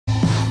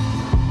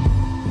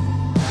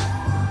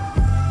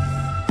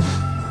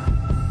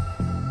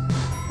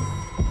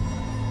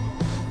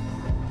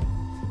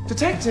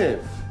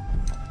Detective!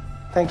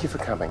 Thank you for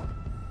coming.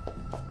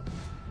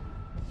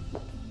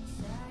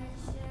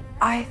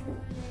 I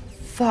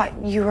thought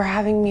you were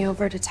having me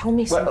over to tell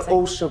me something. Well,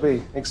 all shall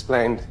be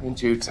explained in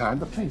due time,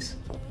 but please,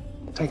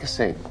 take a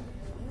seat.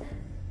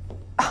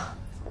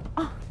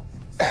 Now,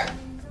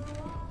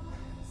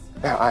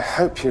 I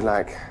hope you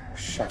like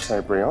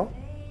Chateaubriand.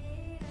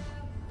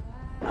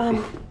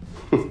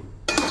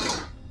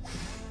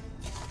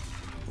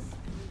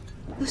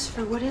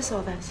 Lucifer, what is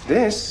all this?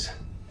 This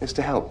is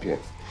to help you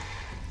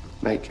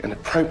make an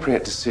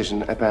appropriate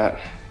decision about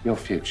your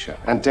future,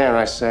 and dare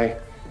I say,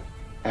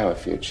 our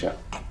future.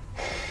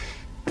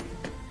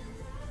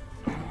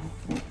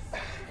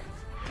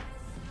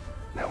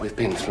 Now, we've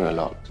been through a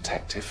lot,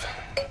 Detective.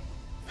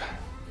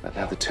 But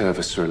now the two of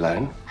us are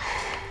alone,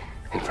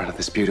 in front of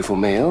this beautiful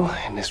meal,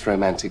 in this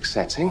romantic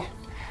setting.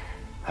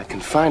 I can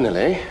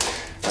finally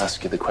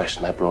ask you the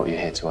question I brought you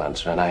here to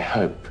answer, and I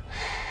hope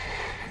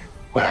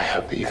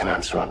that you can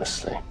answer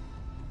honestly.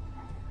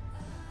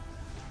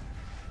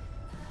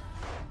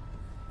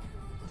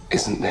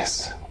 Isn't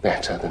this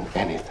better than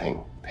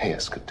anything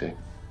Pierce could do?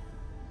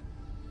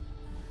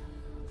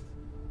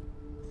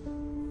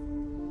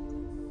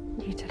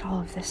 You did all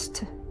of this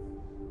to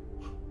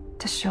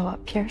show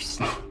up, Pierce?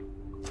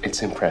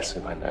 It's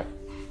impressive, I know.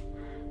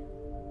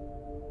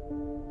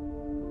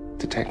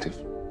 Detective,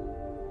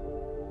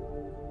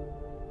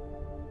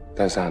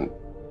 those aren't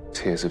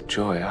tears of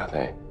joy, are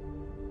they?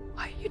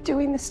 Why are you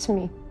doing this to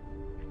me?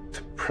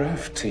 To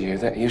prove to you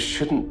that you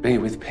shouldn't be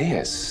with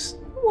Pierce.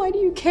 Why do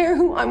you care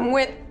who I'm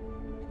with?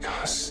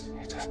 Because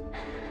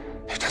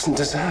he doesn't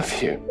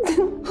deserve you.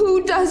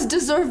 Who does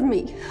deserve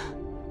me?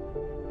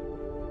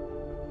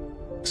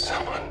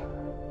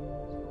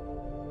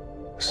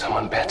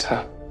 Someone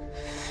better.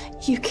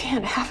 You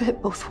can't have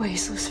it both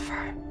ways,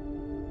 Lucifer.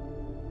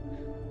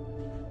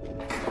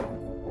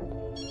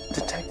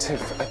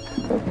 Detective,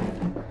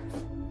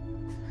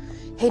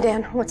 Hey,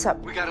 Dan, what's up?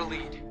 We got a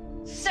lead.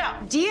 So,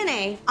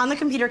 DNA on the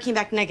computer came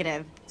back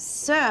negative.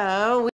 So,